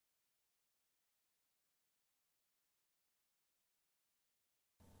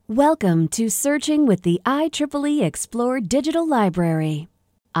Welcome to Searching with the IEEE Xplore Digital Library.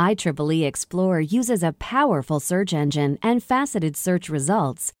 IEEE Xplore uses a powerful search engine and faceted search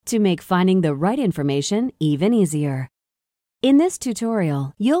results to make finding the right information even easier. In this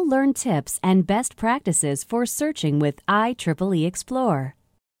tutorial, you'll learn tips and best practices for searching with IEEE Xplore.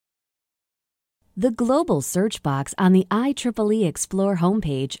 The global search box on the IEEE Xplore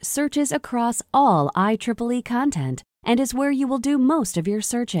homepage searches across all IEEE content and is where you will do most of your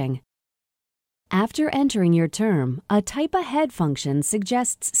searching. After entering your term, a Type Ahead function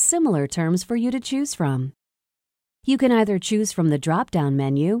suggests similar terms for you to choose from. You can either choose from the drop-down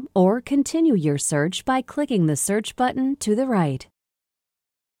menu or continue your search by clicking the search button to the right.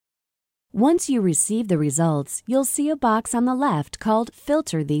 Once you receive the results, you'll see a box on the left called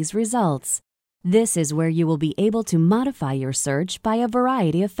Filter these results. This is where you will be able to modify your search by a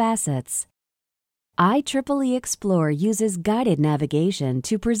variety of facets. IEEE Xplore uses guided navigation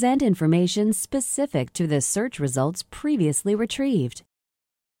to present information specific to the search results previously retrieved.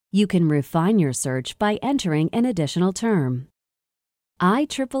 You can refine your search by entering an additional term.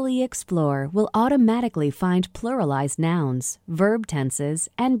 IEEE Xplore will automatically find pluralized nouns, verb tenses,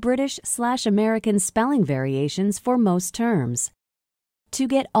 and British/American spelling variations for most terms. To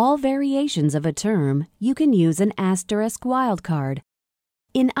get all variations of a term, you can use an asterisk wildcard.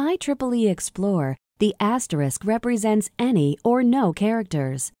 In IEEE Xplore, the asterisk represents any or no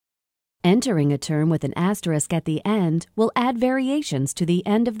characters. Entering a term with an asterisk at the end will add variations to the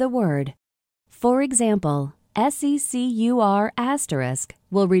end of the word. For example, SECUR asterisk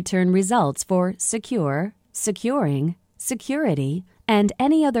will return results for secure, securing, security, and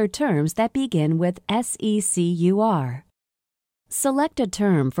any other terms that begin with SECUR. Select a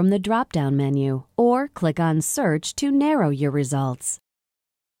term from the drop-down menu or click on Search to narrow your results.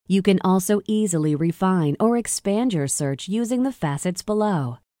 You can also easily refine or expand your search using the facets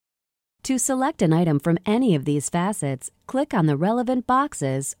below. To select an item from any of these facets, click on the relevant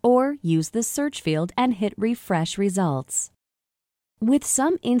boxes or use the search field and hit Refresh Results. With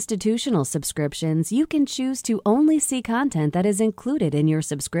some institutional subscriptions, you can choose to only see content that is included in your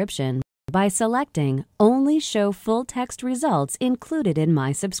subscription by selecting Only Show Full Text Results Included in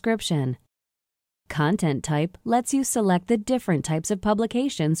My Subscription. Content type lets you select the different types of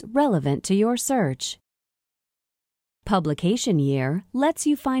publications relevant to your search. Publication year lets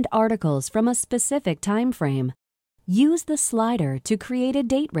you find articles from a specific time frame. Use the slider to create a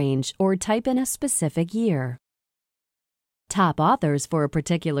date range or type in a specific year. Top authors for a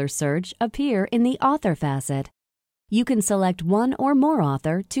particular search appear in the Author facet. You can select one or more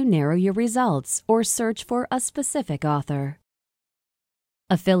author to narrow your results or search for a specific author.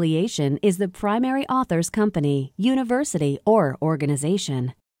 Affiliation is the primary author's company, university, or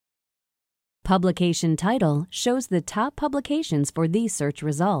organization. Publication title shows the top publications for these search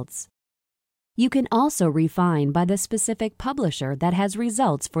results. You can also refine by the specific publisher that has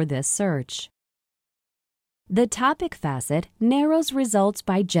results for this search. The Topic facet narrows results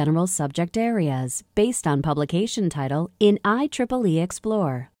by general subject areas based on publication title in IEEE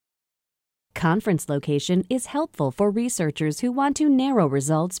Xplore. Conference location is helpful for researchers who want to narrow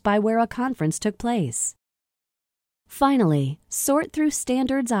results by where a conference took place. Finally, sort through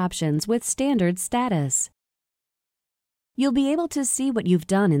standards options with standards status. You'll be able to see what you've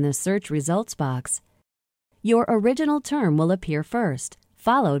done in the search results box. Your original term will appear first,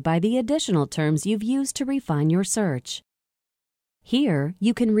 followed by the additional terms you've used to refine your search. Here,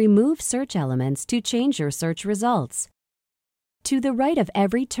 you can remove search elements to change your search results. To the right of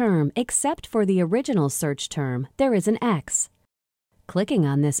every term except for the original search term, there is an X. Clicking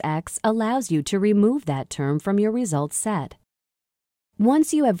on this X allows you to remove that term from your results set.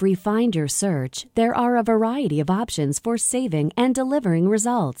 Once you have refined your search, there are a variety of options for saving and delivering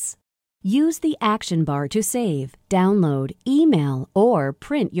results. Use the action bar to save, download, email, or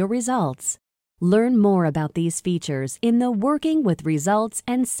print your results. Learn more about these features in the Working with Results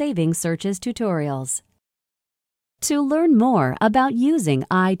and Saving Searches tutorials. To learn more about using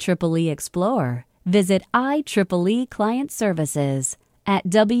IEEE Xplore, visit IEEE Client Services at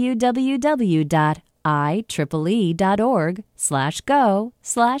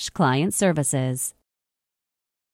www.ieee.org/go/client services.